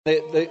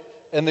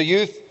And the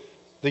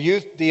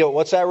youth deal.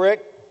 What's that,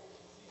 Rick?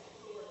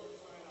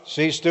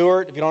 See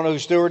Stewart. If you don't know who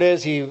Stewart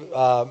is, he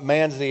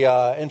mans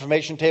the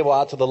information table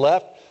out to the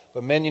left.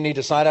 But men, you need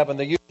to sign up. And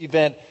the youth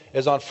event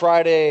is on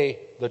Friday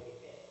the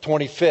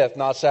 25th,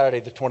 not Saturday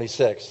the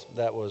 26th.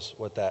 That was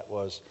what that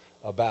was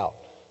about.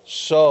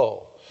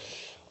 So,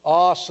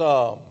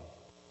 awesome.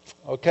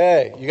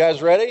 Okay, you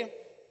guys ready?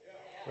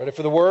 Ready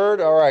for the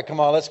word? All right, come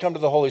on, let's come to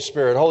the Holy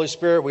Spirit. Holy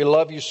Spirit, we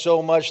love you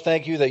so much.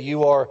 Thank you that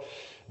you are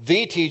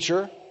the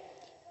teacher,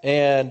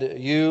 and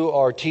you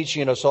are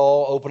teaching us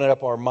all, opening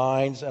up our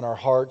minds and our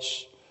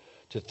hearts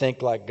to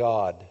think like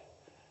God.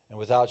 And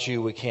without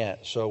you, we can't.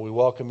 So we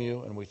welcome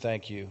you and we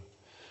thank you.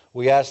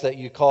 We ask that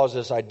you cause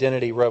this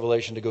identity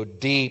revelation to go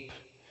deep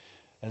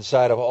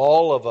inside of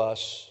all of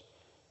us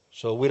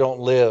so we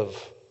don't live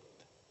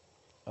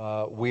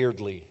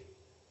weirdly,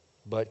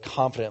 but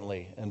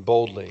confidently and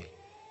boldly,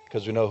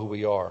 because we know who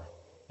we are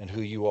and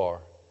who you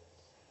are.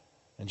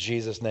 In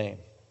Jesus' name.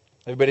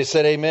 Everybody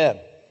said amen.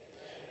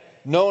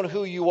 Knowing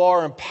who you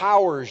are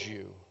empowers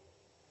you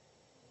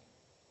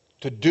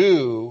to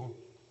do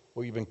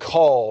what you've been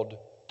called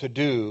to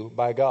do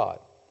by God.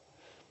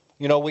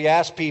 You know, we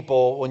ask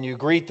people, when you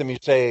greet them, you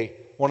say,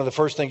 one of the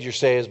first things you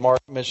say, as Mark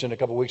mentioned a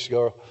couple weeks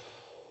ago,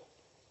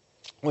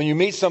 when you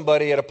meet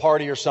somebody at a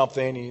party or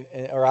something,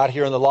 or out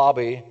here in the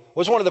lobby,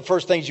 what's one of the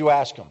first things you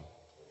ask them?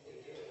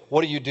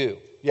 What do you do?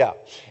 Yeah.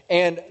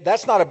 And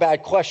that's not a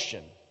bad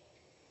question,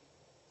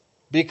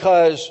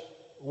 because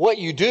what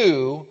you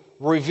do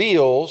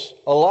reveals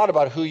a lot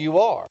about who you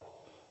are.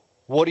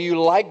 What do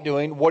you like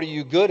doing? What are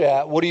you good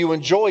at? What do you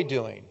enjoy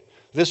doing?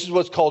 This is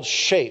what's called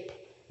shape.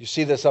 You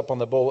see this up on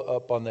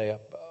the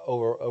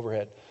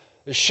overhead.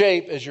 The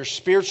shape is your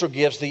spiritual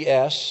gifts, the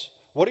S.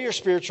 What are your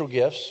spiritual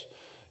gifts?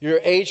 Your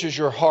H is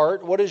your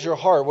heart. What is your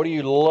heart? What do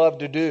you love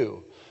to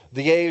do?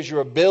 The A is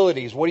your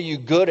abilities. What are you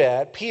good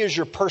at? P is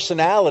your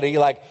personality.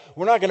 Like,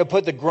 we're not going to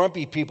put the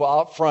grumpy people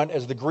out front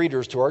as the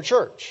greeters to our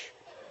church.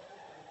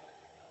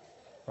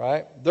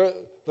 Right?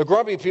 The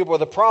grumpy people are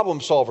the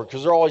problem solver,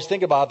 because they're always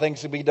thinking about how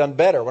things could be done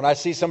better. When I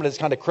see somebody that's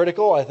kind of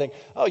critical, I think,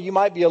 oh, you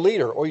might be a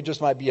leader, or you just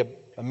might be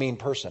a mean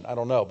person. I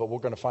don't know, but we're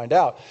going to find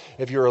out.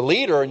 If you're a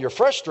leader and you're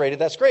frustrated,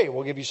 that's great.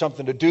 We'll give you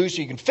something to do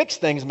so you can fix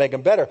things and make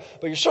them better.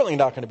 But you're certainly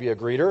not going to be a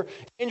greeter.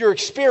 And your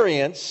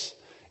experience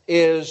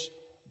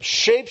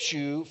shapes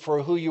you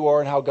for who you are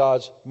and how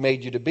God's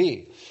made you to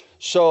be.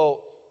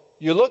 So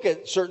you look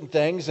at certain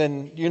things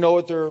and you know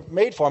what they're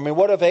made for. I mean,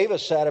 what if Ava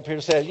sat up here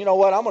and said, you know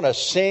what, I'm going to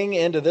sing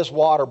into this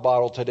water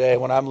bottle today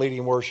when I'm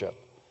leading worship?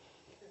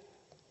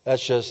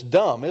 That's just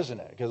dumb, isn't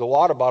it? Because the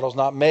water bottle's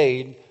not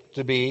made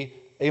to be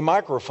a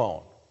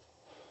microphone.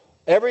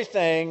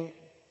 Everything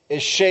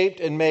is shaped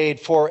and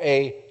made for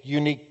a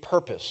unique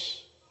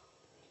purpose.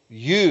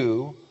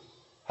 You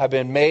have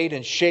been made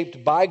and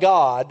shaped by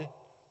God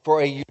for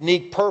a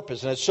unique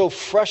purpose. And it's so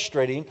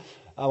frustrating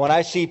when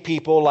I see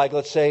people, like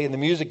let's say in the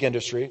music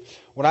industry,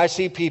 when I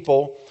see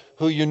people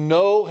who you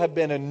know have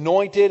been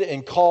anointed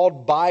and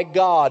called by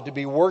God to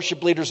be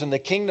worship leaders in the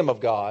kingdom of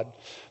God,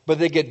 but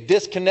they get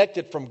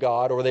disconnected from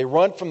God, or they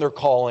run from their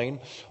calling,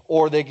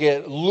 or they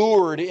get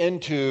lured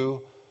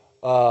into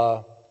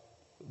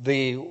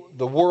the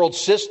world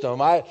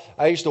system. I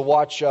used to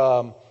watch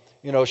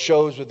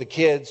shows with the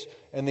kids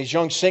and these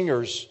young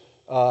singers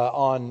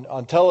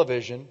on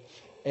television,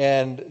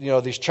 and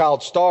these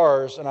child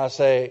stars, and I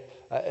say,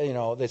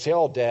 they say,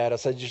 oh, Dad, I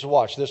said, just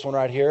watch this one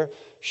right here.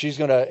 She's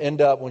going to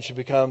end up, when she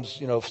becomes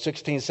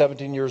 16,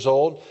 17 years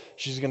old,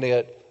 she's going to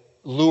get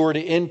lured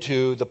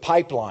into the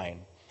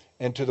pipeline,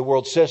 into the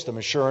world system.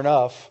 And sure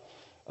enough,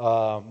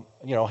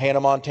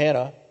 Hannah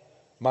Montana,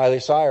 Miley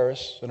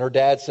Cyrus, and her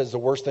dad says the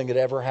worst thing that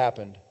ever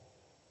happened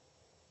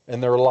in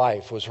their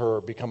life was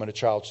her becoming a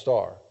child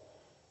star.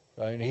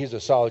 I mean, he's a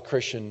solid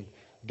Christian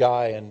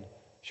guy, and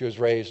she was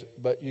raised.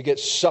 But you get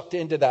sucked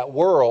into that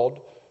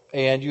world,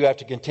 and you have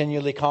to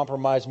continually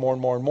compromise more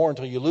and more and more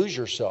until you lose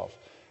yourself.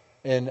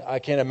 And I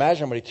can't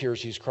imagine how many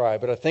tears he's cried.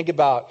 But I think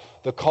about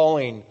the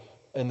calling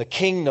in the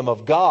kingdom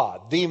of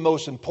God. The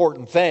most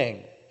important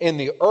thing in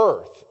the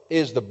earth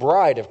is the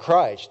bride of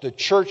Christ, the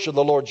church of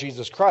the Lord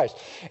Jesus Christ.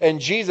 And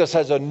Jesus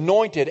has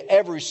anointed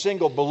every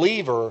single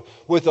believer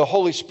with the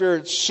Holy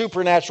Spirit's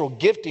supernatural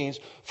giftings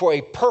for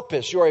a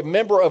purpose. You're a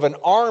member of an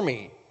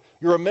army.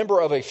 You're a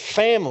member of a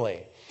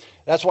family.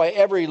 That's why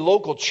every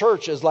local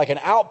church is like an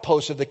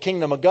outpost of the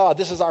kingdom of God.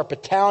 This is our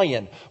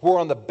battalion. We're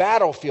on the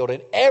battlefield,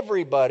 and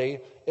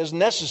everybody is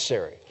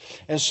necessary.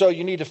 And so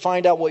you need to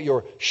find out what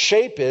your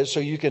shape is so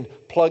you can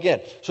plug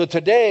in. So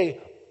today,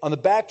 on the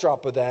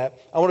backdrop of that,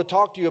 I want to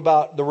talk to you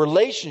about the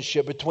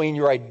relationship between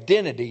your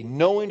identity,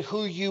 knowing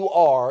who you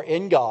are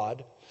in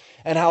God,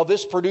 and how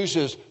this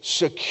produces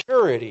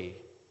security.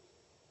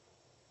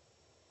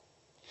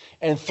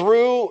 And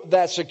through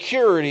that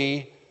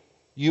security,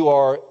 you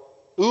are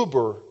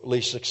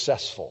uberly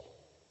successful.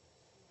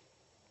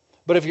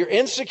 But if you're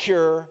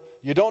insecure,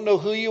 you don't know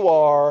who you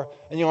are,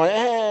 and you're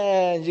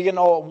like, you're getting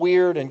all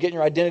weird and getting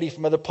your identity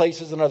from other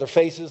places and other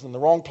faces and the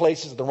wrong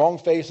places, the wrong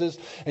faces,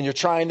 and you're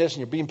trying this and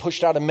you're being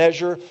pushed out of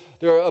measure,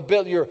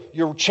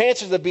 your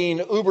chances of being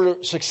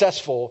uber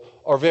successful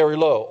are very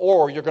low.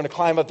 Or you're going to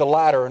climb up the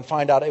ladder and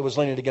find out it was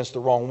leaning against the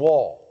wrong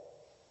wall.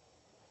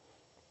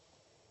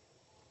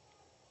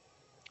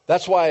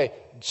 That's why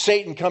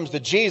Satan comes to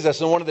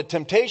Jesus, and one of the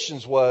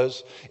temptations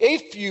was,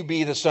 if you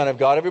be the Son of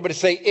God. Everybody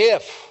say,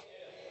 if.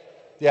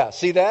 Yeah,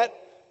 see that?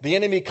 The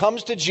enemy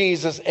comes to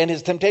Jesus, and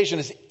his temptation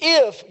is,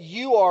 if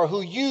you are who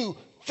you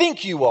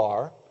think you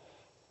are,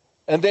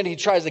 and then he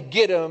tries to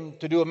get him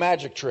to do a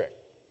magic trick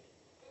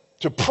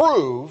to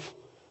prove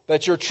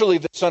that you're truly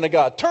the Son of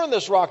God. Turn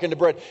this rock into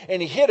bread.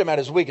 And he hit him at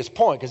his weakest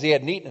point because he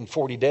hadn't eaten in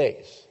 40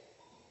 days.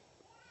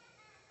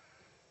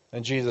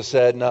 And Jesus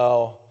said,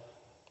 no,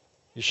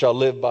 you don't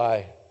live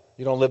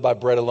by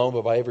bread alone,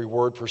 but by every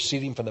word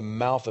proceeding from the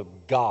mouth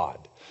of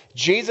God.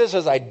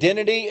 Jesus'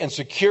 identity and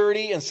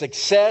security and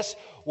success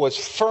was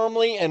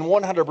firmly and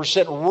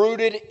 100%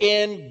 rooted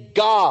in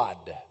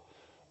God.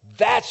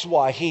 That's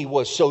why he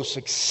was so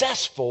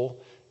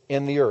successful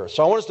in the earth.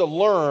 So I want us to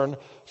learn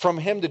from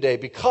him today,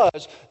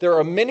 because there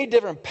are many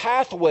different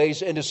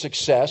pathways into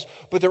success,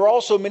 but there are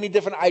also many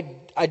different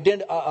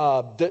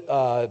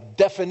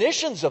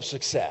definitions of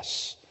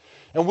success.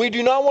 And we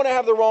do not want to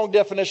have the wrong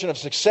definition of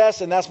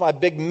success, and that's my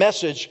big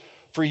message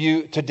for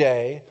you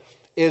today,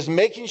 is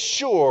making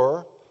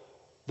sure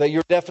that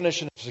your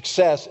definition of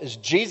success is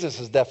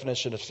Jesus'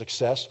 definition of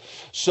success.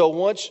 So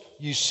once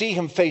you see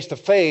him face to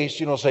face,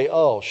 you don't say,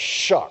 oh,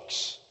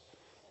 shucks.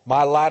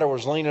 My ladder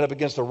was leaning up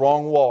against the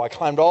wrong wall. I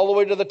climbed all the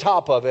way to the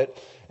top of it,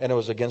 and it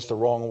was against the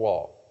wrong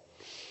wall.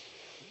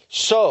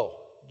 So,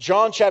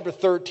 John chapter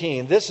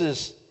 13, this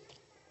is,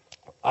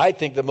 I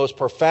think, the most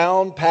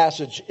profound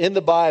passage in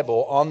the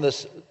Bible on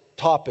this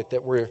topic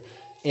that we're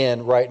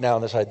in right now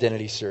in this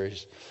identity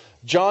series.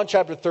 John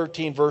chapter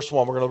 13, verse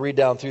 1. We're going to read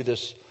down through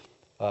this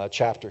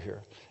chapter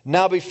here.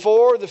 Now,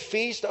 before the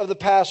feast of the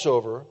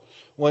Passover,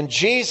 when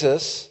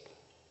Jesus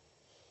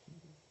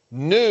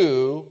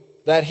knew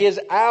that his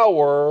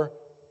hour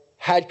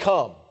had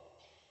come.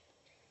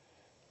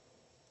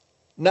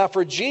 Now,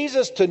 for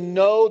Jesus to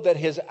know that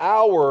his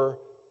hour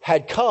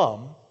had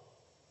come,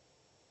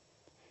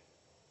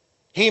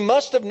 he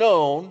must have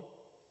known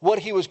what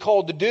he was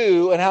called to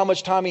do and how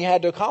much time he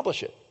had to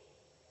accomplish it.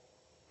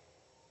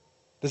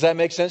 Does that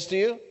make sense to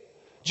you?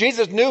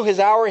 Jesus knew his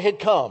hour had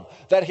come,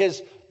 that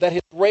his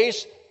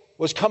race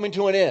was coming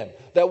to an end,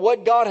 that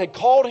what God had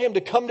called him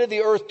to come to the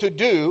earth to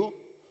do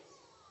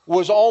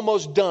was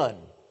almost done.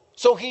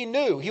 So he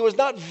knew. He was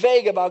not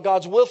vague about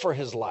God's will for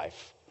his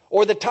life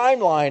or the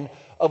timeline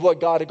of what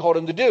God had called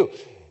him to do.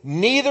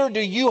 Neither do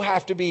you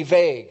have to be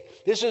vague.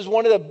 This is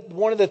one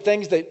of the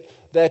things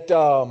that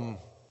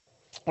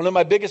one of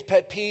my biggest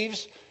pet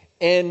peeves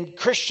in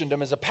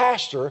Christendom as a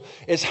pastor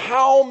is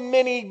how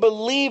many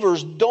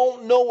believers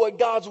don't know what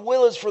God's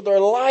will is for their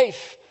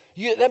life.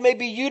 That may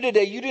be you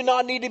today. You do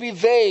not need to be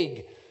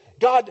vague.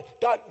 What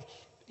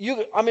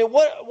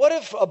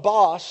if a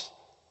boss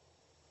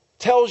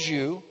tells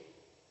you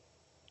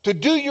to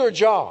do your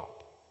job,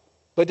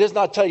 but does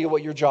not tell you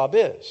what your job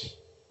is?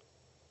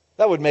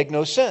 That would make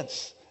no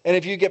sense. And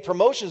if you get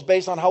promotions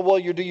based on how well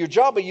you do your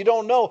job, but you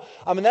don't know,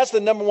 that's the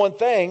number one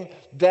thing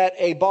that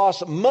a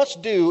boss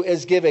must do,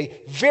 is give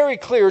a very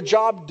clear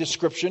job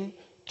description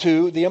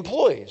to the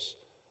employees.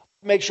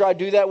 Make sure I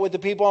do that with the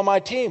people on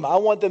my team. I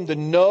want them to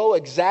know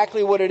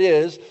exactly what it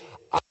is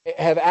I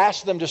have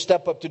asked them to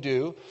step up to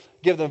do,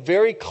 give them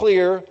very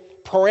clear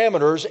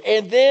parameters,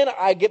 and then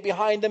I get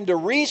behind them to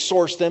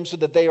resource them so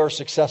that they are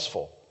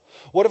successful.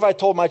 What if I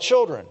told my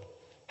children,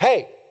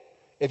 hey,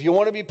 if you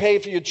want to be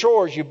paid for your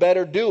chores, you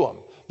better do them.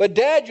 But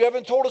Dad, you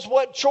haven't told us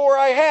what chore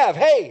I have.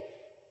 Hey,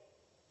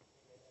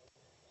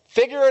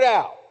 figure it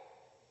out.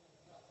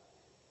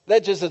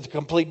 That just is a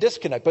complete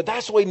disconnect. But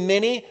that's the way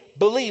many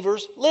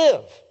believers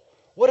live.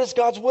 What is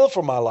God's will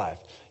for my life?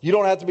 You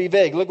don't have to be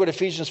vague. Look what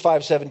Ephesians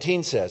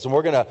 5:17 says. And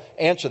we're going to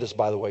answer this,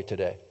 by the way,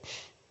 today.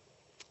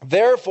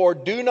 Therefore,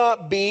 do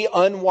not be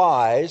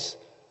unwise.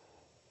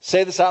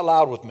 Say this out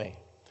loud with me.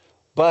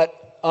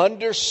 But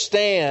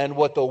understand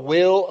what the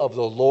will of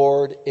the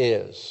Lord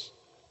is.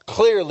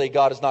 Clearly,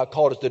 God has not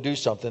called us to do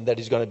something that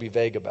he's going to be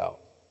vague about.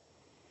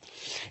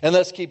 And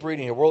let's keep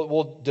reading here.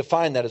 We'll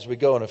define that as we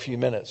go in a few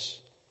minutes.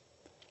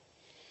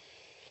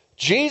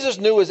 Jesus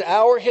knew his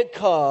hour had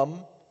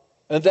come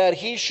and that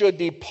he should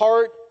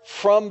depart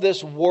from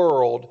this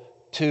world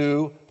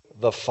to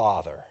the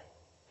Father.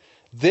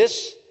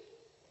 This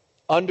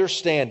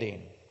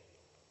understanding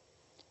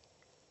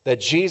that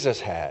Jesus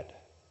had,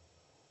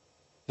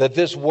 that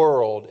this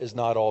world is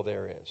not all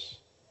there is.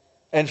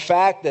 In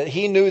fact, that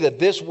he knew that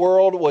this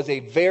world was a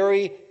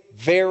very,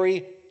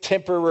 very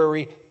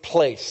temporary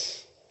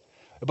place.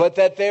 But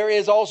that there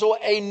is also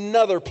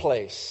another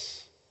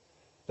place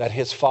that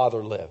his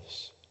Father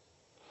lives.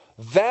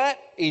 That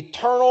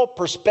eternal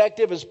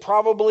perspective is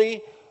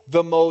probably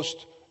the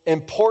most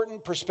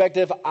important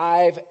perspective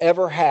I've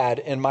ever had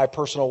in my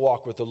personal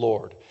walk with the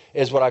Lord,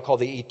 is what I call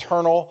the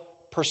eternal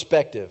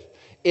perspective.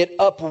 it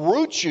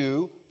uproots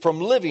you from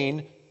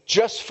living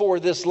just for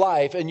this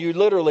life, and you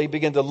literally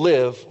begin to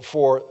live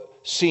for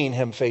seeing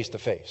him face to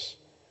face.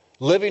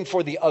 Living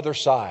for the other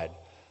side.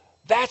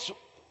 That's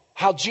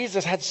how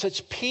Jesus had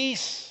such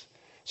peace,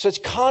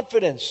 such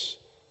confidence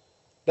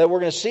that we're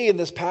going to see in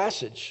this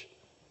passage.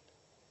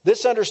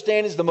 This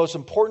understanding is the most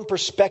important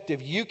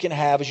perspective you can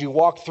have as you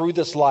walk through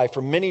this life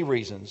for many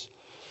reasons.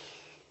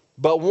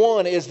 But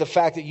one is the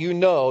fact that you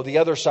know the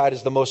other side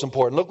is the most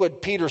important. Look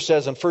what Peter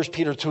says in 1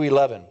 Peter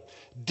 2:11.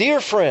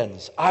 Dear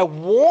friends, I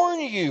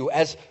warn you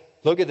as,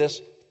 look at this,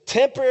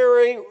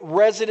 temporary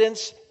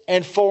residents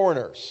and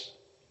foreigners.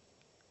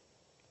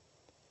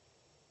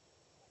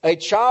 A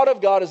child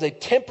of God is a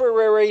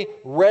temporary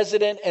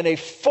resident and a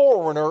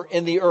foreigner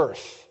in the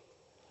earth.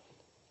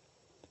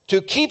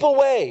 To keep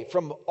away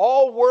from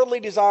all worldly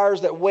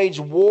desires that wage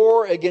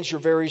war against your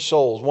very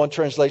souls. One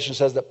translation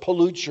says that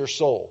pollutes your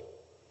soul.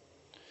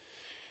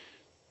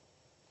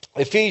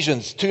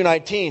 Ephesians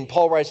 2:19,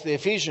 Paul writes to the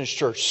Ephesians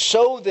church,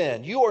 so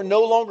then, you are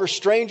no longer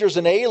strangers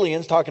and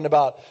aliens, talking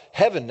about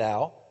heaven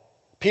now.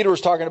 Peter was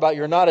talking about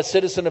you're not a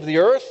citizen of the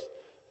earth.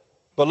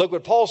 But look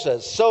what Paul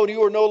says. So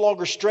you are no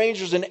longer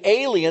strangers and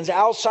aliens,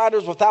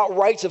 outsiders without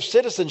rights of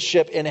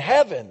citizenship in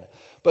heaven.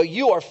 But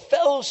you are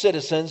fellow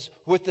citizens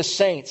with the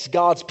saints,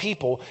 God's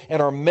people,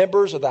 and are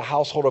members of the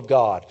household of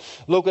God.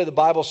 Look what the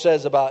Bible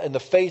says about in the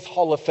Faith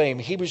Hall of Fame.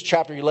 Hebrews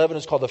chapter 11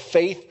 is called the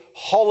Faith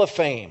Hall of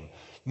Fame.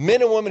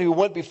 Men and women who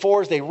went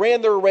before us, they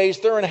ran their race.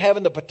 They're in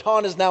heaven. The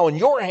baton is now in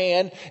your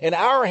hand, in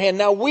our hand.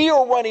 Now we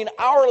are running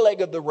our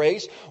leg of the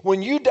race.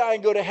 When you die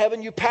and go to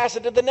heaven, you pass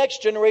it to the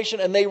next generation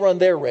and they run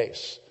their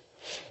race.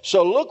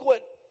 So look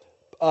what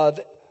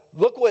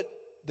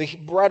the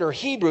writer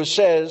Hebrews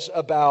says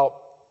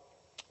about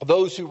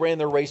those who ran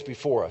their race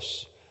before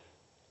us.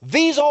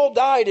 These all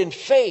died in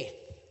faith,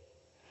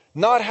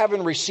 not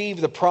having received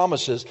the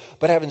promises,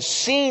 but having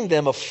seen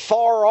them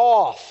afar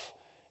off,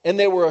 and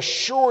they were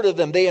assured of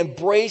them. They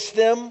embraced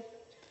them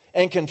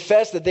and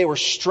confessed that they were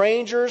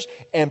strangers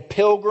and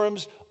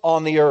pilgrims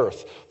on the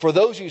earth. For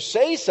those who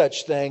say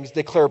such things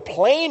declare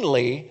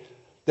plainly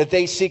that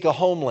they seek a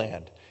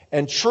homeland.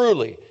 And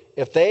truly,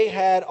 if they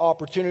had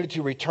opportunity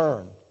to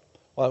return,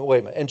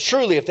 and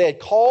truly, if they had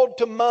called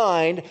to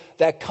mind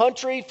that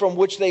country from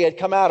which they had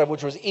come out of,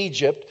 which was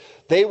Egypt,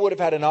 they would have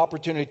had an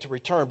opportunity to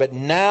return. But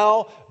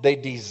now they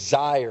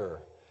desire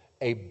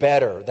a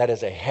better, that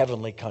is a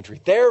heavenly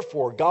country.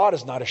 Therefore, God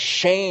is not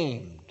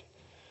ashamed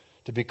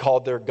to be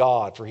called their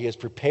God, for he has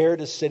prepared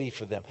a city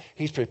for them.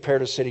 He's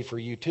prepared a city for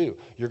you too.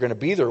 You're going to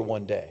be there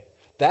one day.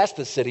 That's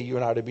the city you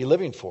and I are to be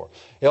living for.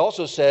 It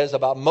also says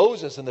about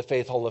Moses in the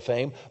Faith Hall of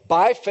Fame,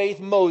 by faith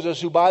Moses,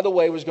 who by the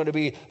way was going to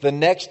be the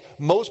next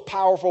most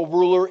powerful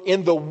ruler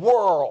in the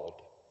world.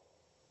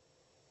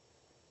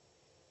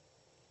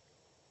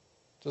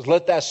 Just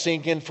let that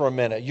sink in for a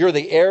minute. You're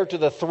the heir to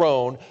the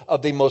throne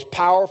of the most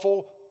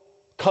powerful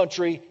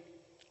country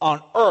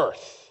on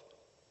earth.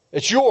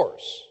 It's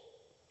yours.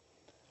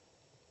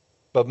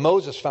 But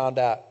Moses found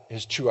out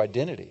his true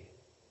identity.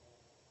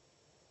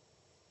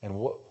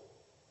 And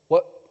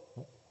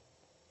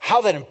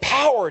how that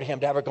empowered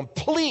him to have a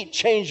complete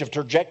change of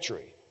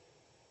trajectory.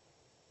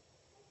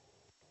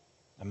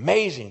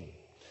 Amazing.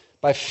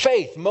 By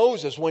faith,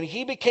 Moses, when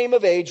he became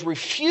of age,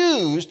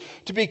 refused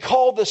to be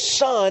called the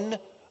son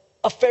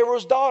of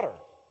Pharaoh's daughter,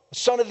 the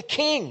son of the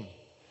king.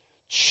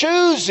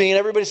 Choosing,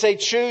 everybody say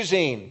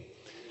choosing.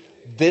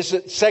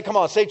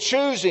 Say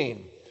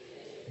choosing.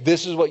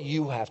 This is what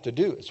you have to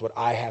do. It's what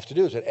I have to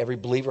do. It's what every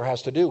believer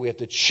has to do. We have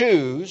to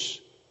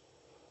choose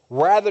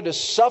rather to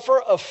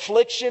suffer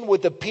affliction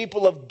with the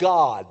people of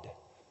God.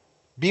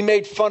 Be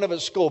made fun of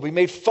at school. Be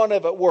made fun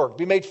of at work.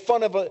 Be made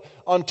fun of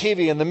on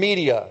TV and the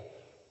media.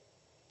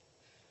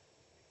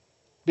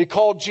 Be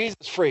called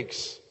Jesus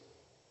freaks,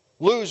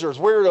 losers,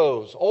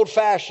 weirdos,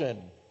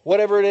 old-fashioned,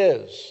 whatever it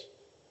is.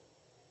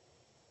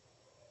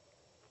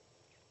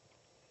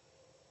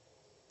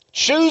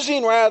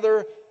 Choosing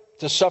rather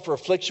to suffer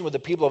affliction with the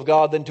people of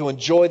God than to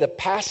enjoy the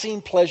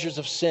passing pleasures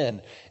of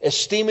sin,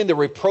 esteeming the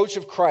reproach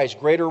of Christ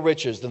greater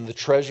riches than the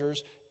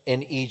treasures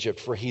in Egypt,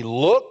 for he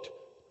looked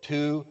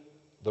to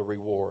the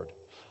reward.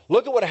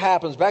 Look at what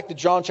happens. Back to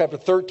John chapter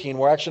 13.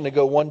 We're actually going to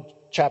go one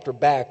chapter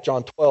back,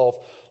 John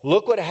 12.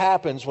 Look what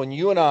happens when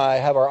you and I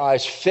have our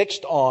eyes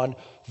fixed on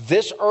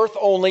this earth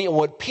only and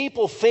what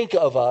people think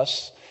of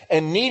us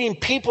and needing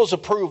people's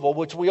approval,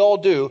 which we all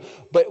do.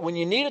 But when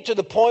you need it to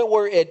the point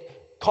where it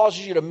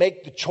causes you to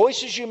make the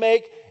choices you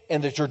make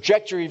and the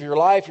trajectory of your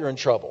life, you're in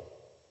trouble.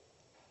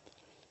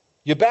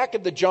 You back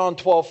up to John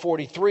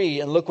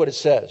 12:43 and look what it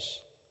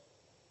says.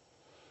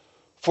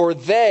 For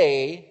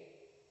they,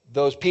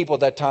 those people at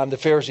that time, the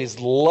Pharisees,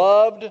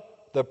 loved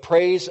the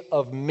praise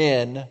of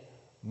men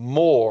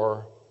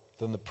more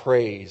than the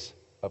praise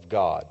of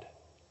God.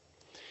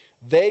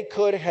 They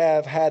could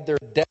have had their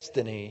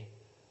destiny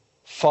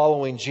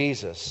following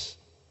Jesus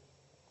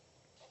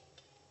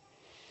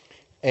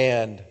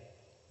and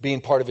being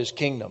part of his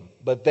kingdom.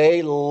 But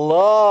they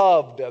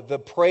loved the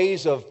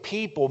praise of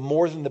people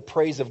more than the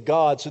praise of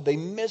God, so they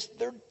missed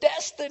their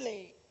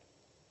destiny.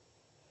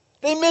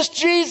 They missed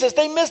Jesus.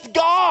 They missed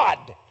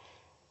God.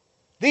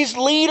 These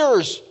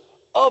leaders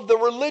of the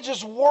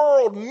religious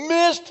world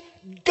missed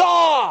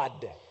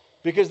God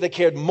because they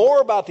cared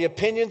more about the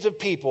opinions of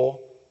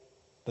people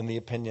than the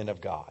opinion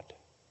of God.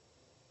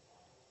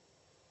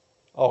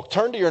 Oh,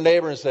 turn to your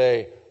neighbor and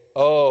say,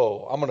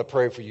 oh, I'm going to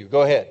pray for you.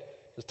 Go ahead.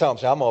 Just tell him,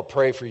 say, I'm going to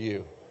pray for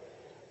you.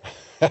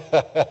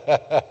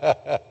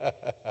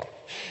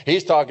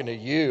 He's talking to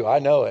you. I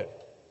know it.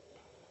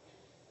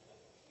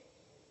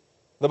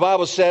 The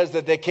Bible says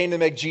that they came to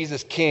make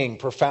Jesus king.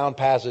 Profound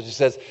passage. It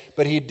says,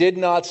 but he did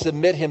not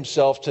submit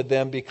himself to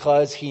them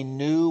because he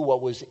knew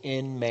what was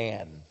in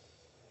man.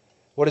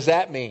 What does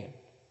that mean?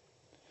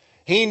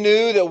 He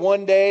knew that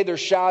one day they're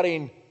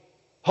shouting,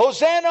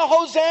 Hosanna,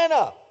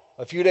 Hosanna.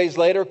 A few days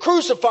later,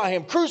 crucify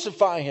him,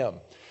 crucify him.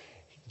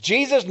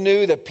 Jesus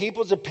knew that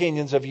people's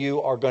opinions of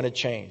you are going to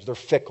change. They're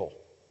fickle,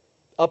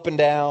 up and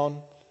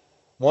down.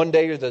 One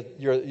day you're the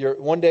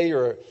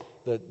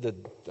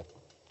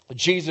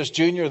Jesus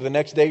Jr., the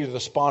next day you're the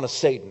spawn of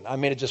Satan. I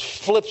mean, it just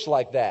flips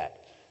like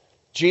that.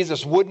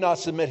 Jesus would not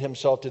submit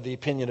himself to the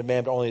opinion of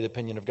man, but only the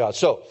opinion of God.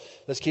 So,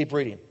 let's keep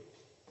reading.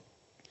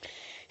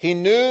 He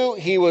knew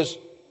he was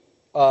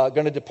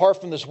going to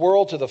depart from this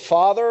world to the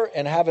Father,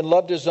 and having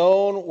loved his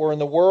own were in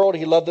the world,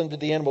 he loved them to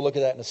the end. We'll look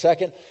at that in a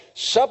second.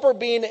 Supper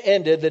being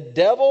ended, the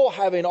devil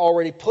having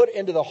already put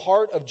into the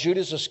heart of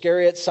Judas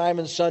Iscariot,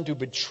 Simon's son, to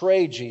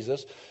betray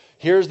Jesus.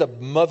 Here's the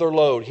mother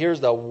lode. Here's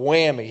the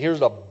whammy. Here's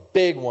the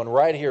big one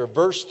right here.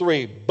 Verse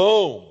 3,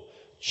 boom.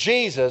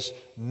 Jesus,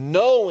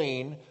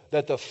 knowing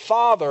that the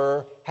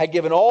Father had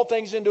given all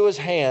things into his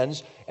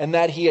hands and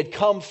that he had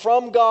come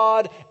from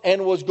God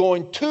and was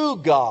going to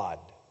God.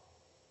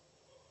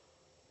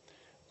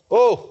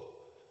 Oh,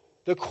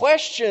 the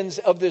questions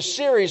of this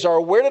series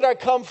are, where did I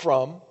come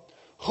from?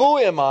 Who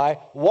am I?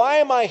 Why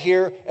am I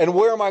here? And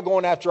where am I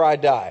going after I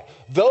die?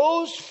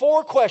 Those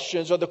 4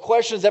 questions are the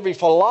questions every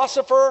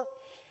philosopher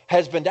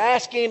has been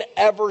asking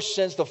ever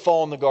since the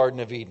fall in the Garden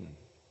of Eden.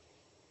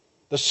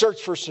 The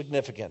search for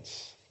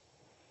significance.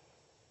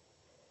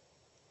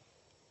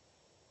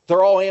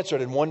 They're all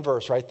answered in one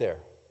verse right there.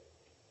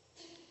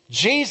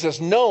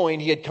 Jesus, knowing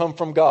he had come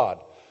from God.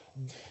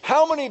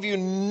 How many of you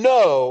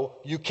know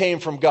you came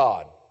from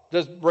God?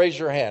 Just raise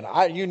your hand.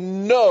 You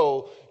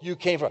know you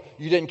came from.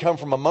 You didn't come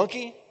from a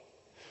monkey.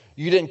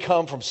 You didn't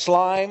come from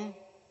slime.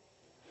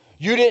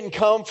 You didn't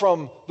come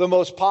from the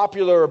most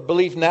popular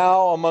belief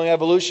now among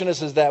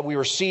evolutionists is that we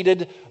were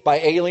seeded by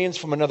aliens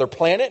from another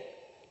planet.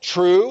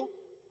 True.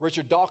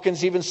 Richard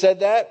Dawkins even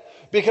said that.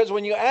 Because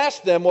when you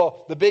ask them,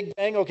 well, the Big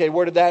Bang, okay,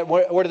 where did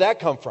that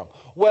come from?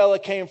 Well,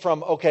 it came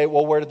from, okay,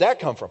 well, where did that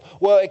come from?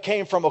 Well, it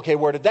came from, okay,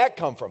 where did that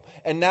come from?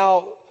 And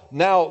now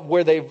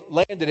where they've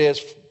landed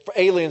is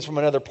aliens from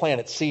another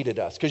planet seeded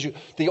us. Because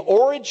the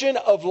origin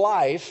of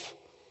life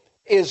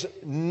is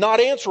not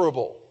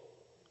answerable.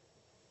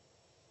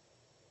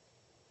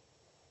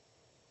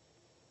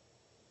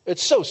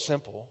 It's so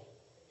simple.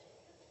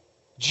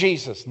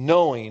 Jesus,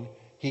 knowing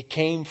he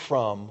came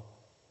from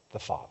the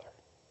Father.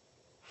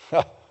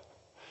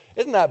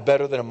 Isn't that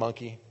better than a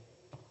monkey?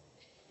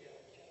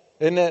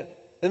 Isn't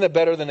it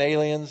better than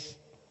aliens?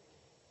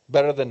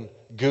 Better than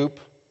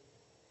goop?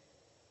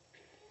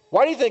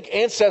 Why do you think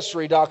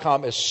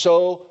Ancestry.com is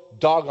so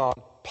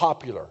doggone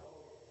popular?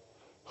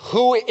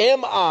 Who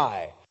am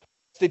I?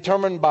 It's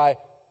determined by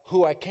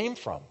who I came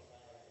from.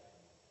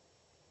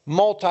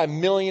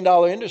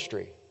 Multi-million-dollar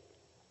industry.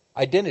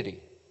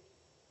 Identity.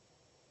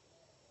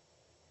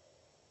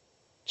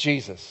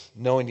 Jesus,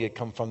 knowing he had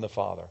come from the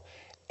Father.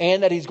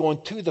 And that he's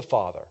going to the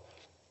Father.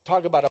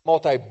 Talk about a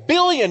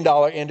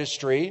multi-billion-dollar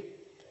industry.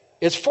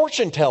 It's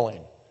fortune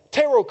telling,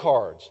 tarot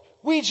cards,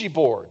 Ouija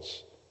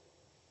boards,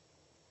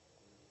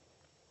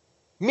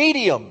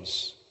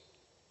 mediums.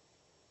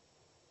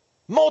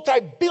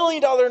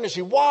 Multi-billion-dollar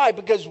industry. Why?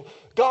 Because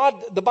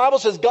the Bible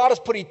says God has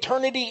put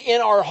eternity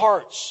in our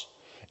hearts.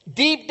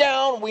 Deep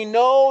down, we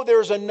know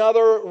there's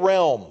another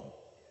realm.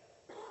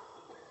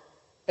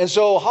 And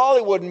so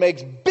Hollywood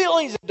makes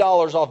billions of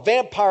dollars off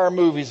vampire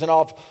movies and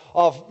off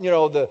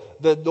the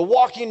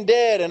Walking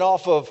Dead and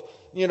off of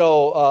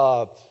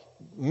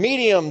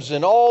mediums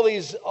and all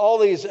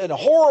these and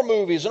horror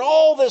movies and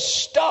all this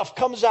stuff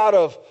comes out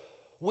of,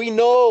 we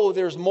know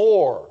there's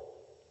more.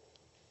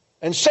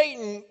 And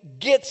Satan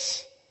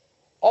gets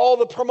all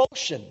the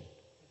promotion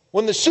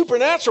when the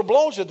supernatural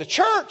belongs to the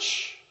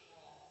church.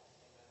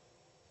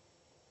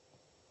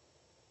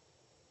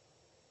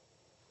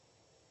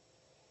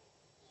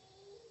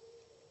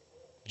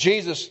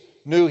 Jesus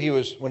knew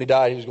when he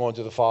died, he was going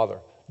to the Father.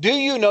 Do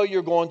you know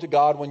you're going to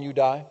God when you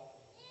die?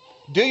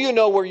 Do you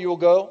know where you will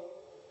go?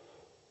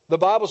 The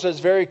Bible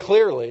says very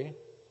clearly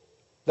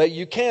that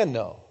you can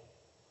know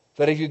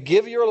that if you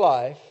give your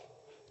life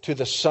to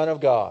the Son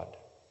of God,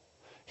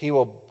 he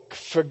will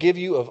forgive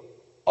you of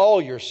all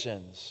your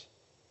sins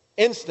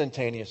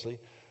instantaneously,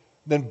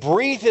 then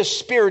breathe his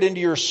Spirit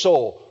into your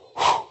soul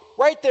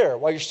right there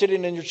while you're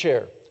sitting in your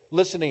chair,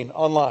 listening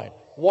online,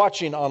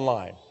 watching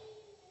online.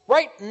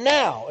 Right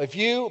now, if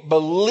you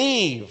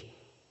believe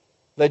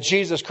that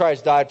Jesus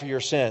Christ died for your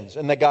sins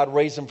and that God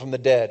raised him from the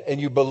dead, and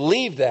you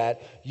believe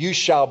that, you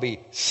shall be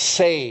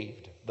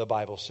saved, the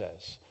Bible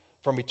says,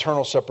 from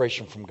eternal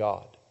separation from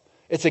God.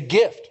 It's a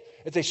gift.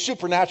 It's a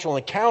supernatural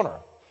encounter.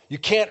 You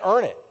can't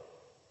earn it.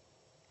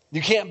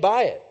 You can't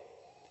buy it.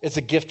 It's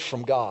a gift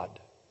from God.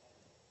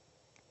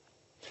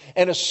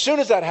 And as soon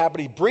as that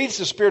happens, he breathes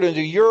the Spirit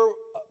into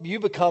you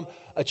become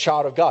a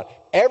child of God.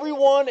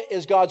 Everyone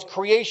is God's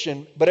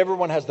creation, but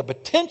everyone has the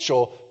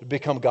potential to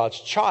become God's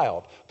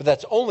child. But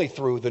that's only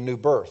through the new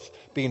birth,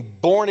 being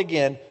born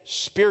again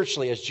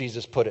spiritually, as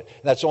Jesus put it.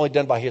 And that's only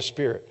done by his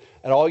Spirit.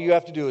 And all you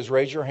have to do is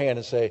raise your hand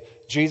and say,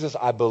 Jesus,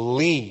 I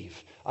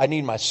believe. I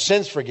need my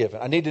sins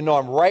forgiven. I need to know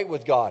I'm right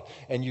with God.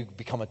 And you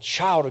become a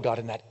child of God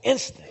in that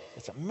instant.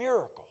 It's a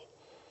miracle.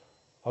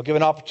 I'll give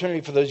an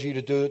opportunity for those of you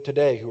to do it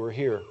today who are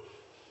here,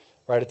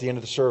 right at the end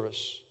of the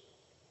service.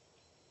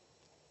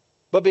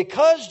 But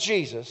because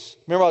Jesus,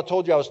 remember I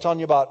told you I was telling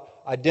you about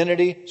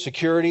identity,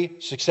 security,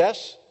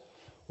 success?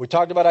 We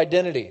talked about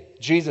identity.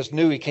 Jesus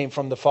knew he came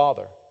from the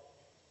Father,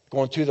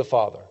 going to the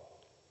Father.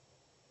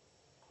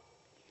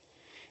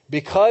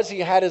 Because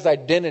he had his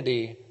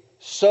identity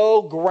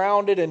so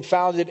grounded and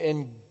founded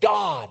in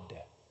God,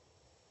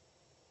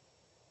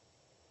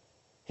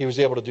 he was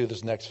able to do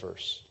this next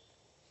verse.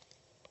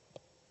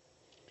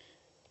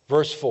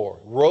 Verse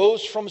 4,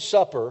 rose from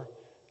supper,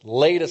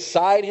 laid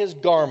aside his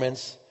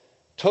garments,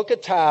 took a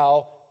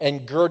towel,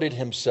 and girded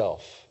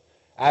himself.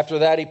 After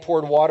that, he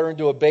poured water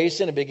into a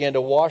basin and began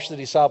to wash the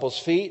disciples'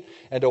 feet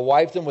and to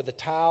wipe them with the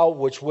towel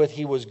which with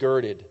he was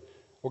girded.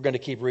 We're going to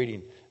keep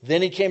reading.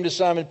 Then he came to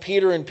Simon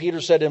Peter, and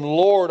Peter said to him,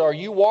 Lord, are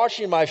you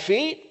washing my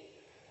feet?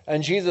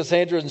 And Jesus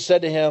answered and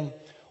said to him,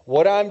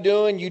 what I'm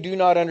doing you do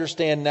not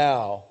understand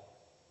now,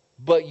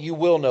 but you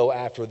will know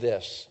after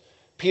this.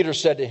 Peter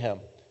said to him,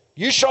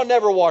 you shall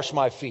never wash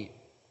my feet.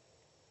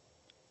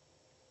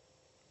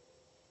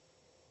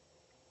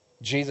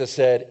 Jesus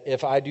said,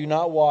 if I do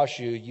not wash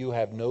you, you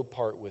have no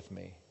part with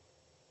me.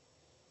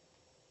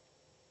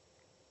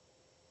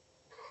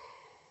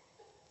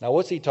 Now,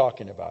 what's he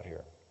talking about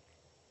here?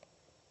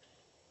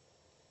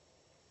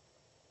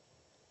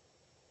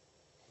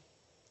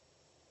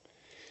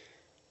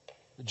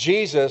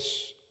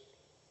 Jesus,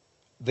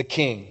 the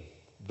king,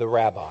 the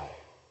rabbi,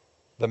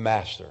 the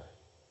master,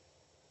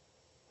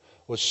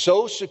 was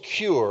so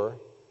secure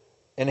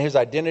in his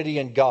identity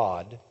in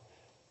God,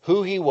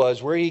 who he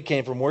was, where he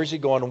came from, where is he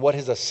going, and what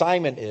his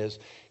assignment is.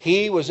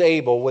 He was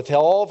able, with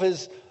all of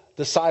his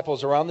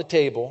disciples around the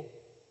table,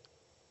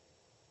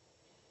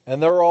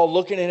 and they're all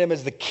looking at him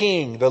as the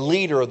king, the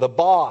leader, the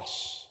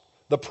boss,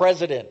 the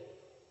president.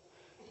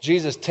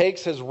 Jesus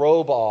takes his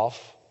robe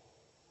off,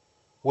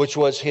 which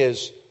was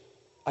his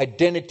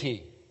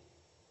identity.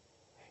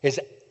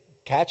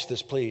 Catch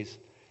this, please.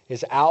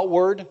 His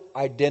outward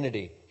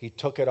identity. He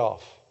took it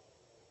off.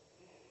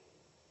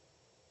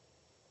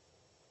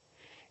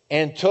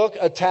 And took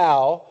a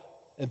towel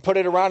and put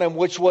it around him,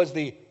 which was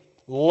the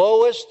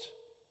lowest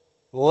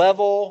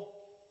level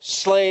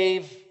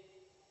slave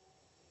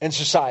in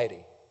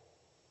society.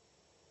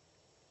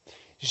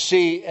 You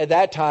see, at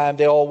that time,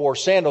 they all wore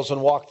sandals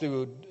and walked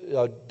through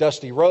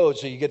dusty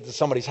roads. So you get to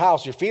somebody's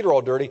house, your feet are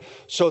all dirty.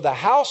 So the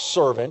house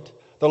servant,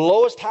 the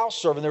lowest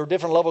house servant, there were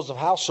different levels of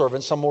house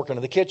servants, some working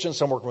in the kitchen,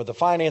 some working with the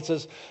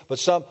finances, but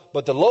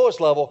the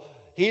lowest level,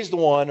 he's the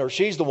one or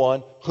she's the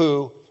one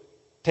who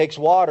takes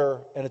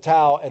water and a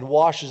towel and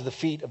washes the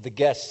feet of the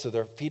guests so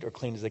their feet are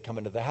clean as they come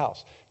into the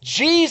house.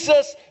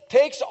 Jesus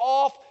takes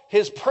off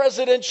his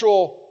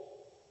presidential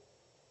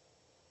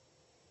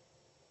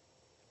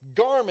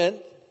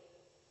garment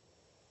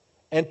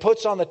and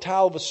puts on the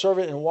towel of a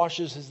servant and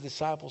washes his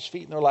disciples'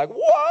 feet. And they're like,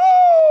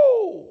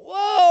 whoa,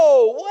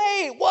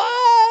 wait,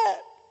 what?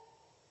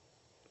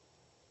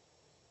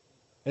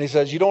 And he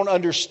says, you don't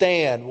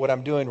understand what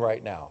I'm doing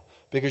right now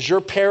because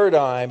your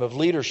paradigm of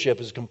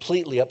leadership is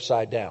completely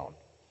upside down.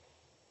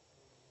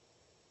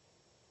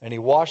 And he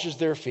washes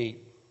their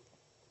feet.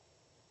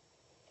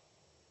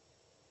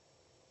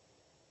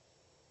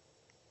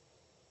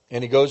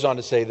 And he goes on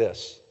to say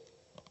this.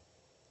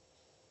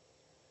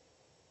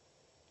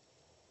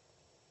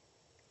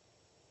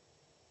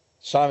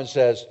 Simon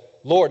says,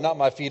 Lord, not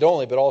my feet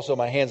only, but also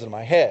my hands and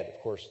my head.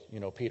 Of course, you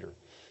know Peter.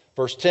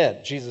 Verse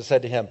 10, Jesus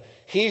said to him,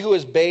 he who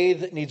is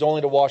bathed needs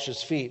only to wash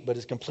his feet, but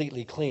is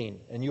completely clean.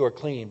 And you are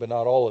clean, but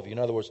not all of you. In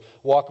other words,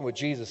 walking with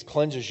Jesus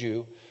cleanses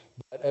you.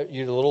 But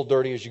you're a little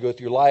dirty as you go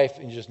through your life,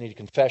 and you just need a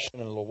confession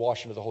and a little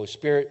washing of the Holy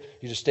Spirit.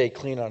 You just stay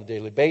clean on a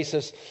daily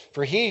basis.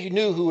 For he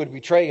knew who would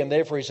betray him,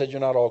 therefore he said, you're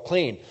not all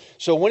clean.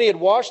 So when he had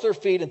washed their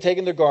feet and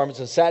taken their garments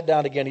and sat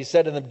down again, he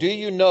said to them, do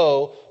you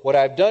know what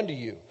I've done to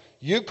you?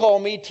 You call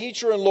me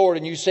teacher and Lord,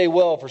 and you say,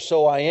 well, for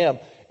so I am.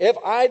 If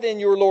I then,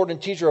 your Lord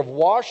and teacher, have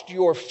washed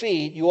your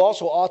feet, you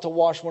also ought to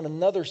wash one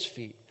another's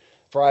feet.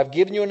 For I have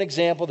given you an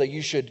example that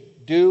you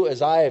should do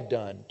as I have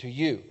done to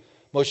you.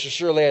 Most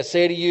assuredly I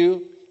say to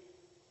you,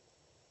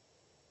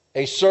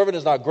 a servant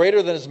is not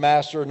greater than his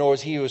master, nor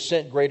is he who is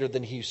sent greater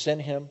than he who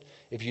sent him.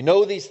 If you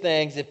know these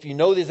things,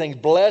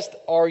 blessed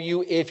are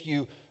you if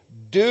you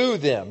do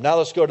them. Now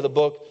let's go to the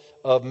book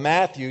of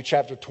Matthew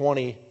chapter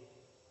 20.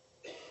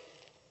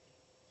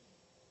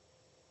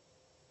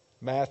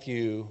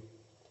 Matthew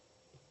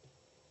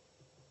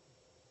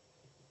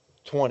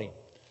 20.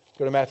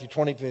 Go to Matthew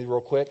 20 with me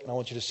real quick. And I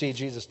want you to see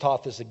Jesus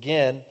taught this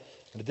again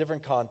in a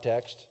different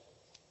context.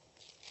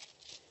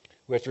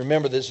 We have to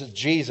remember this is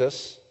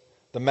Jesus,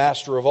 the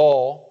master of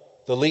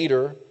all, the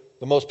leader,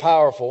 the most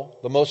powerful,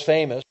 the most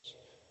famous,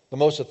 the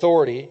most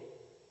authority,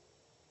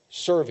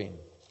 serving.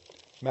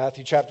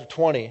 Matthew chapter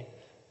 20.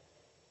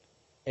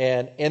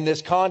 And in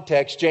this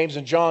context, James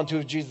and John, two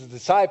of Jesus'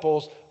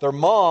 disciples, their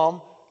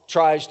mom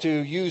tries to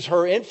use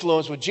her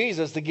influence with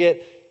Jesus to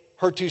get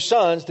her two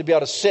sons to be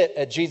able to sit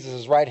at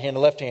Jesus' right hand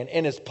and left hand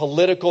in his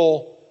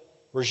political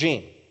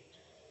regime.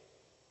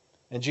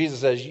 And Jesus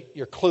says,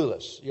 you're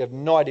clueless. You have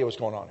no idea what's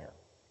going on here.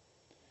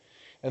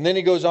 And then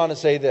he goes on to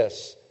say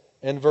this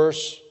in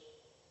verse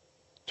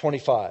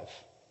 25.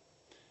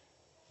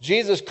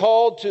 Jesus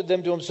called to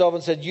them to himself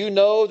and said, you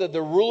know that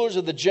the rulers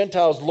of the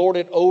Gentiles lord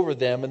it over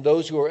them, and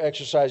those who are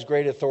exercise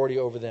great authority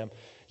over them.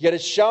 Yet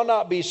it shall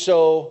not be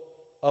so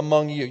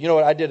among you. You know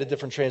what? I did a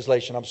different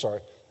translation. I'm sorry.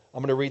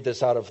 I'm going to read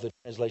this out of the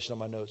translation of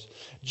my notes.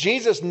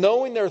 Jesus,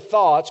 knowing their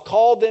thoughts,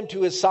 called them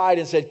to his side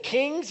and said,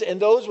 kings and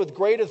those with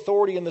great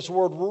authority in this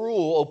world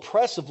rule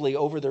oppressively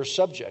over their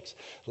subjects,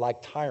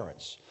 like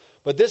tyrants.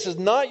 But this is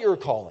not your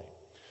calling.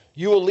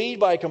 You will lead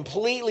by a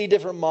completely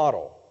different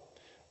model.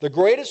 The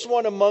greatest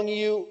one among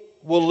you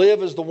will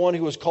live as the one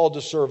who is called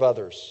to serve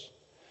others.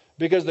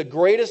 Because the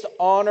greatest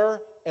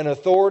honor and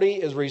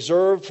authority is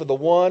reserved for the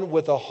one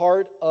with the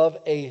heart of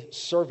a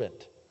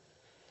servant.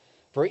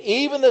 For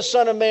even the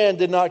Son of Man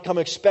did not come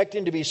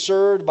expecting to be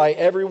served by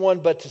everyone,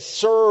 but to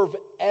serve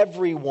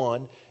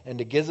everyone and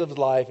to give his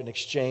life in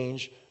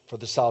exchange for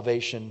the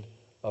salvation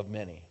of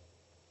many.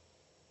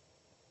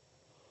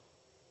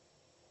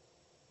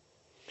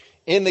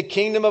 In the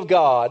kingdom of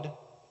God,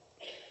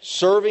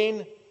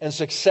 serving and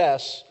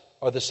success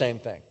are the same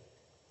thing.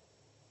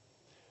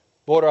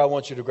 Boy, do I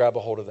want you to grab a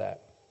hold of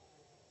that.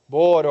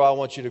 Boy, do I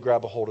want you to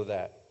grab a hold of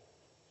that.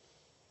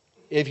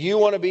 If you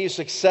want to be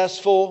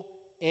successful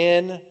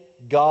in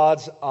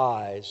God's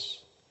eyes,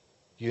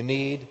 you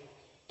need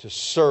to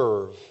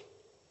serve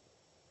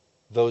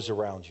those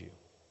around you.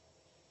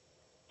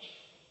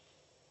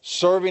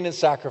 Serving and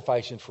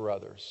sacrificing for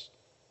others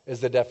is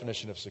the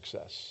definition of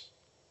success.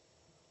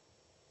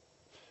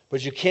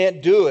 But you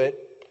can't do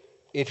it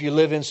if you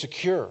live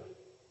insecure.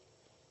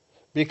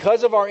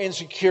 Because of our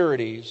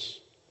insecurities,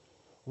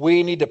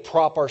 we need to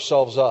prop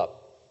ourselves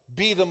up,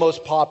 be the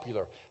most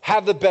popular,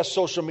 have the best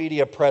social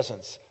media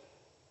presence,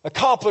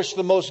 accomplish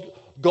the most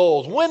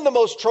goals, win the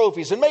most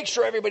trophies, and make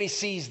sure everybody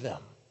sees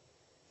them.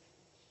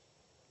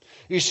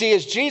 You see,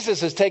 as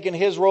Jesus has taken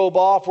his robe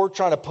off, we're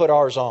trying to put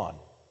ours on.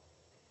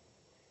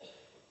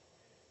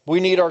 We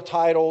need our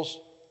titles.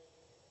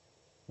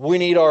 We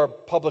need our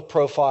public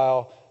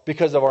profile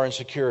because of our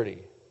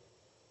insecurity.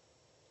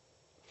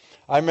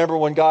 I remember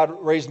when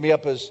God raised me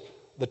up as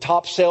the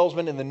top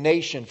salesman in the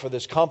nation for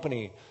this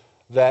company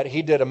that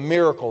he did a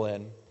miracle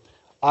in.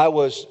 I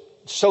was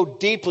so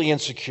deeply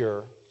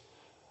insecure.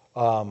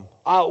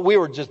 We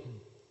were just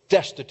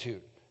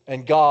destitute,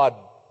 and God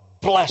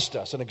blessed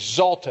us and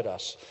exalted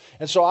us.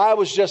 And so I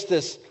was just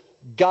this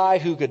guy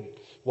who could,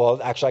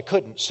 well, actually I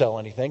couldn't sell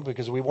anything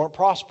because we weren't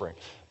prospering.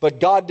 But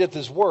God did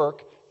this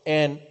work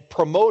and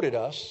promoted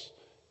us,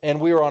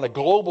 and we were on a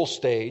global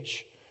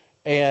stage,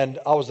 and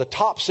I was the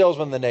top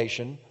salesman in the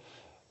nation,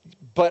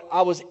 but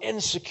I was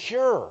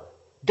insecure.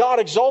 God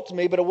exalted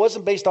me, but it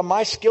wasn't based on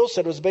my skill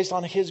set. It was based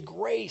on his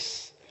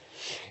grace.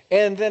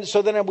 And then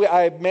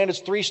I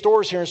managed 3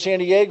 stores here in San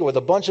Diego with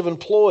a bunch of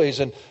employees,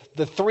 and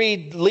the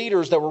 3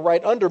 leaders that were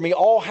right under me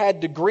all had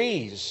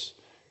degrees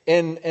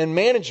in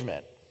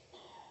management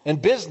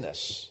and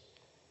business.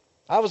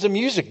 I was a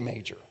music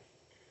major.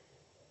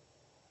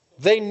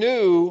 They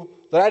knew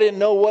that I didn't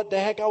know what the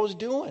heck I was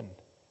doing.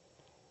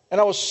 And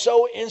I was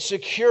so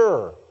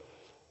insecure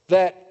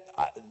that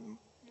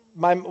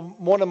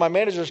one of my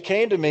managers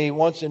came to me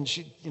once, and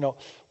she,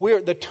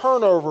 the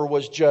turnover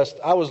was just,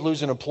 I was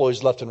losing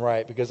employees left and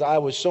right because I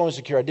was so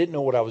insecure. I didn't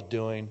know what I was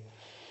doing.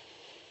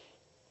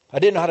 I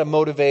didn't know how to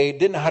motivate,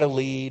 didn't know how to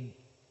lead.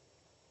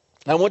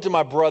 And I went to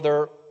my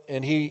brother,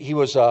 and he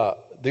was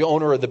the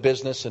owner of the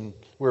business, and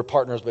we were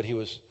partners, but he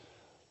was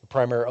the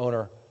primary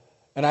owner.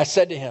 And I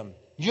said to him,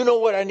 you know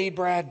what I need,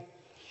 Brad?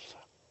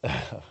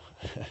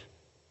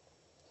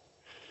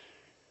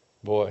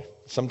 Boy,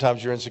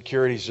 sometimes your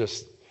insecurities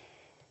just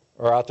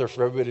are out there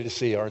for everybody to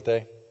see, aren't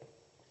they?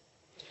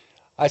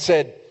 I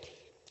said,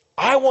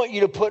 I want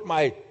you to put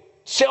my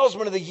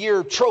Salesman of the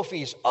Year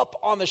trophies up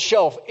on the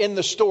shelf in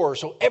the store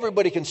so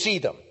everybody can see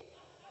them.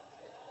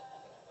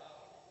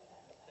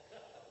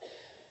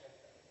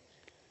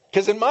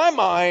 Because in my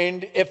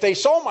mind, if they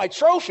saw my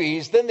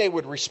trophies, then they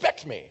would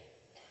respect me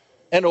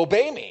and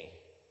obey me.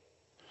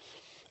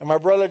 And my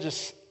brother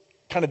just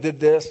kind of did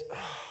this.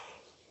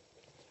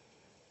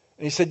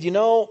 And he said,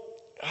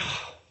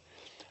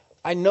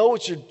 I know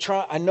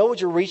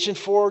what you're reaching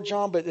for,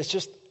 John, but that's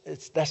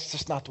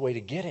just not the way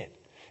to get it.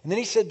 And then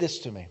he said this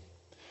to me.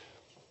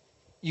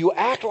 you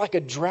act like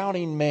a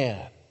drowning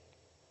man,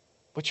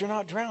 but you're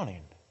not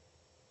drowning.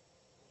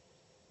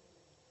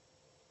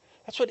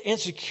 That's what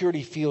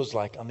insecurity feels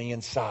like on the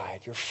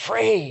inside. You're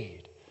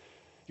afraid.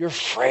 You're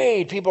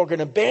afraid people are going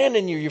to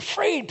abandon you. You're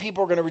afraid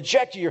people are going to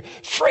reject you. You're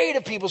afraid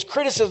of people's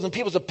criticism,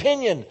 people's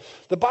opinion.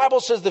 The Bible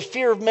says the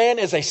fear of man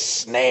is a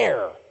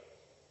snare.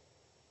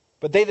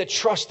 But they that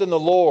trust in the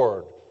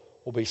Lord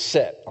will be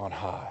set on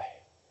high.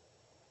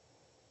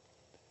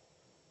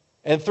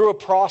 And through a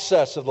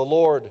process of the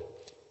Lord,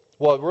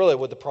 well, really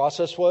what the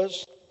process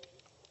was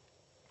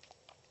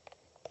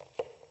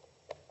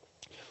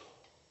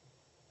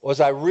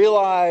I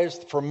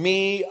realized, for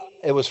me,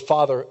 it was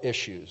father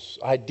issues.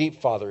 I had deep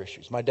father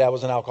issues. My dad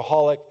was an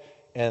alcoholic,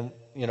 and,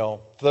 for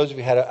those of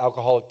you who had an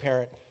alcoholic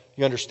parent,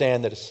 you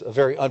understand that it's a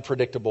very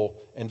unpredictable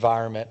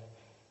environment.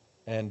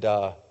 And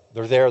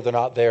they're there, they're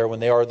not there.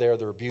 When they are there,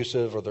 they're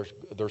abusive, or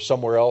they're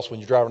somewhere else. When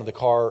you're driving in the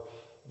car,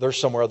 they're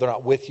somewhere, they're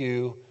not with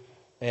you.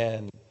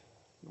 And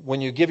when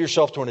you give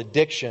yourself to an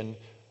addiction,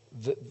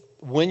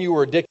 when you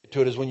were addicted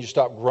to it is when you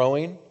stop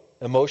growing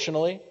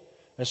emotionally.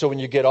 And so when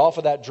you get off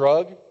of that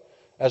drug,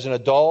 as an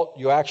adult,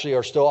 you actually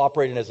are still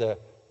operating as at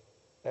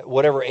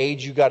whatever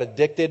age you got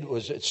addicted,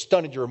 it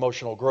stunted your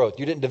emotional growth.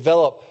 You didn't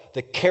develop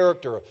the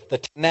character, the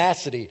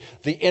tenacity,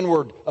 the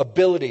inward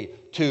ability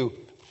to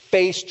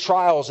face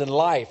trials in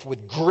life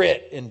with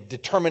grit and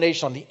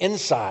determination on the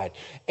inside,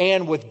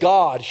 and with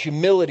God,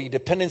 humility,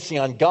 dependency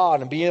on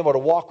God, and being able to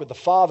walk with the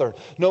Father,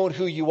 knowing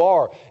who you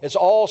are. It's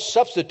all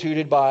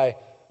substituted by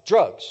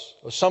drugs,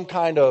 or some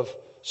kind of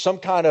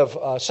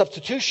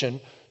substitution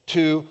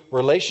to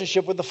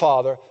relationship with the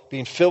Father,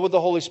 being filled with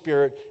the Holy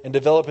Spirit, and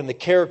developing the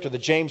character that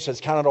James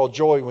says, count it all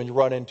joy when you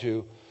run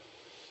into.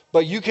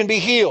 But you can be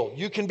healed.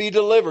 You can be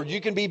delivered. You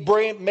can be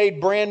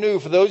made brand new.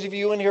 For those of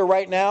you in here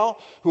right now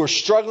who are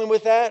struggling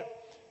with that,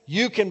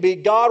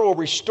 God will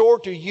restore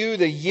to you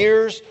the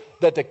years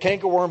that the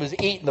cankerworm has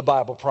eaten, the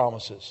Bible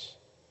promises.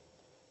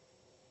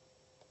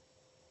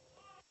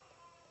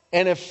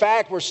 And in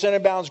fact, where sin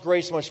abounds,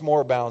 grace much more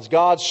abounds.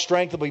 God's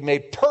strength will be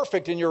made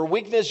perfect in your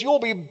weakness. You'll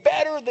be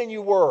better than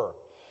you were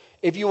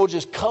if you will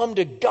just come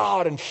to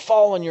God and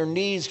fall on your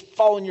knees,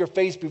 fall on your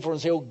face before Him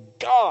and say, oh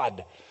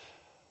God,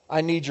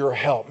 I need your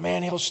help.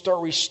 Man, He'll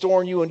start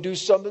restoring you and do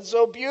something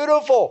so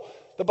beautiful.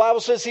 The Bible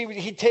says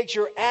He takes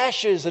your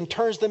ashes and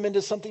turns them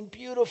into something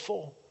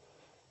beautiful.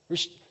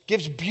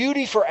 Gives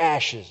beauty for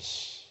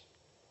ashes.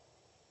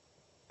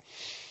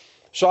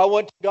 So I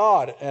went to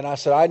God and I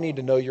said, I need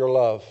to know your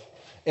love.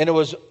 And it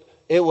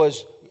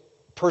was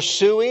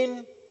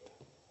pursuing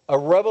a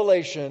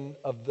revelation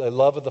of the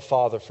love of the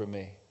Father for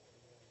me.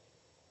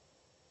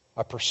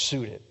 I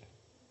pursued it.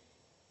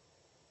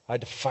 I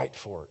had to fight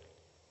for it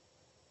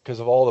because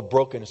of all the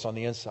brokenness on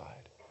the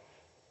inside.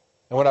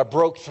 And when I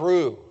broke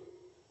through,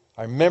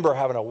 I remember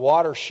having a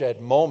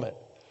watershed moment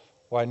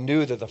where I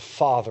knew that the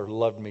Father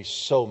loved me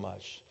so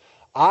much.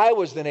 I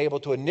was then able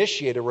to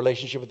initiate a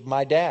relationship with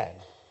my dad.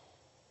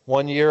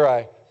 One year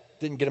I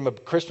didn't get him a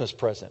Christmas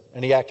present,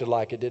 and he acted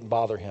like it didn't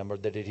bother him or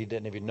that he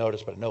didn't even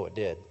notice, but I know it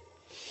did.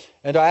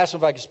 And I asked him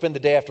if I could spend the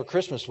day after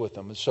Christmas with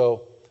him. And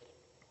so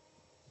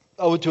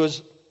I went to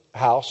his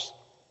house.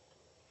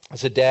 I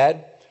said,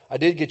 Dad, I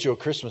did get you a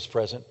Christmas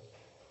present.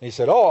 And he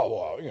said,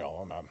 oh,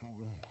 well,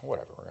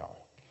 whatever.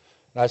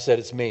 And I said,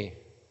 it's me.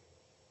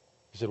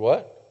 He said,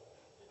 what?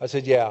 I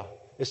said, yeah,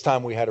 it's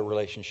time we had a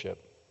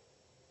relationship.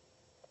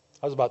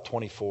 I was about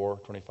 24,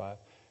 25.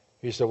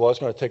 He said, well, it's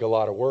going to take a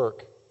lot of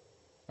work.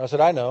 I said,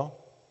 I know.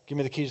 Give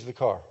me the keys to the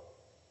car.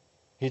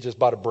 He just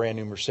bought a brand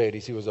new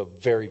Mercedes. He was a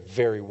very,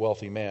 very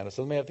wealthy man. I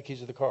said, let me have the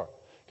keys to the car.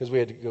 Because we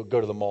had to go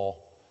to the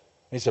mall.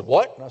 And he said,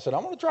 what? And I said,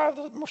 I'm going to drive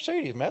the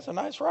Mercedes, man. It's a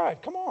nice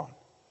ride. Come on.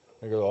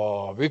 And he goes,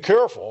 oh, be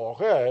careful.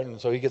 Okay.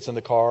 And so he gets in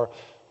the car.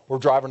 We're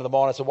driving to the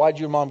mall. And I said, why did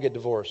you and Mom get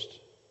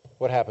divorced?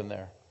 What happened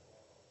there?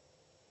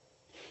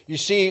 You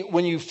see,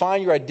 when you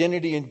find your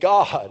identity in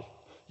God,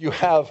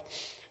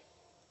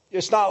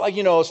 it's not like,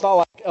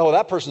 oh,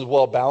 that person's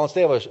well balanced.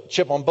 They have a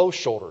chip on both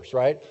shoulders,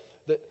 right?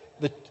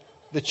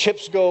 The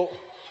chips go,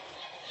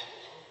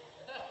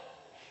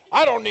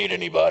 I don't need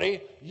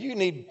anybody. You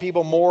need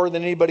people more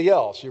than anybody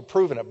else. You're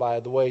proving it by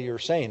the way you're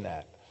saying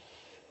that.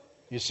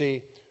 You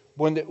see,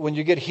 when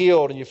you get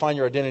healed and you find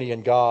your identity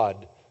in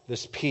God,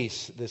 this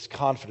peace, this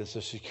confidence,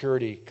 this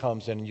security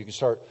comes in, and you can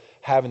start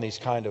having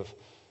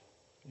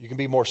you can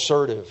be more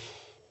assertive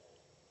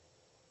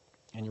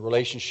in your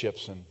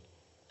relationships. And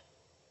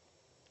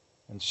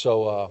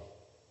so,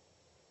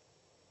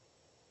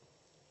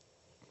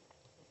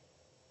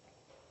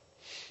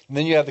 and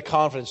then you have the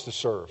confidence to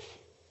serve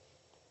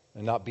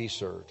and not be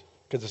served.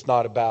 Because it's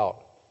not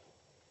about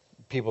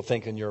people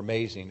thinking you're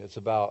amazing. It's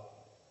about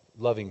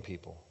loving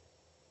people.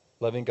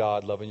 Loving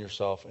God, loving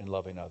yourself, and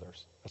loving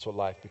others. That's what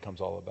life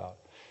becomes all about.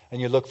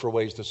 And you look for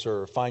ways to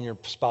serve. Find your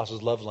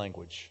spouse's love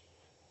language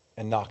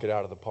and knock it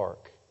out of the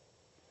park.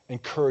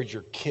 Encourage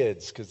your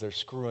kids because they're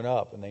screwing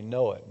up and they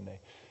know it and they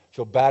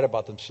feel bad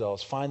about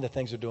themselves. Find the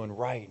things they're doing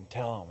right and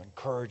tell them.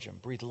 Encourage them.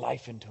 Breathe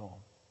life into them.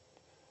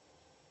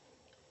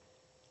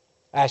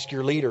 Ask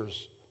your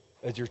leaders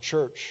at your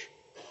church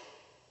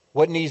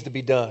What needs to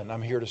be done?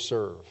 I'm here to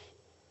serve.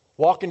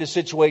 Walk into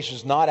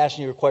situations not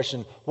asking you a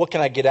question, what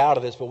can I get out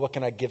of this, but what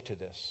can I give to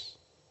this?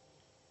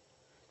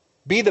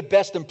 Be the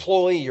best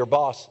employee your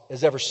boss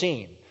has ever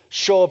seen.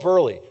 Show up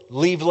early,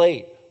 leave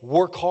late,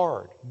 work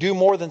hard, do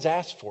more than's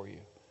asked for you.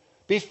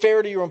 Be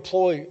fair to your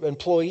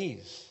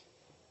employees.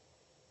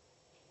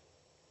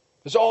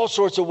 There's all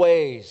sorts of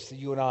ways that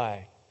you and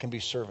I can be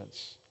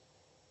servants.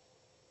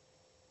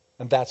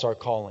 And that's our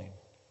calling.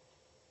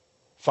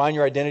 Find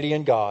your identity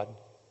in God.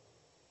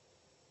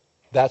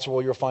 That's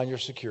where you'll find your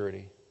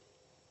security.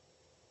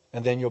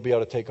 And then you'll be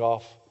able to take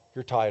off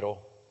your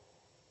title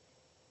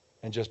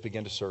and just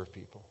begin to serve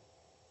people.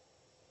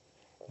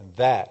 And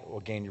that will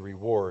gain you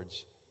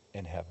rewards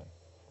in heaven.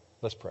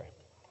 Let's pray.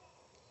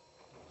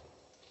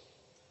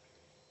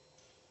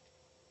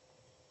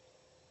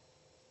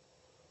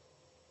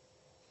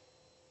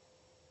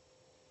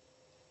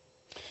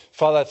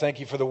 Father, I thank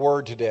you for the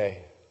word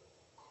today.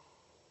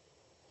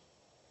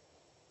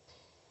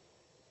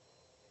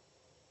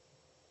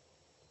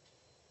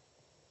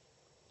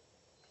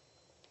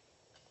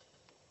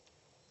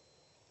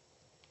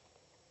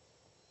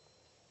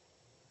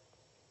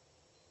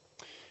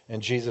 In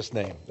Jesus'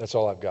 name, that's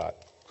all I've got.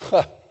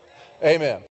 Amen.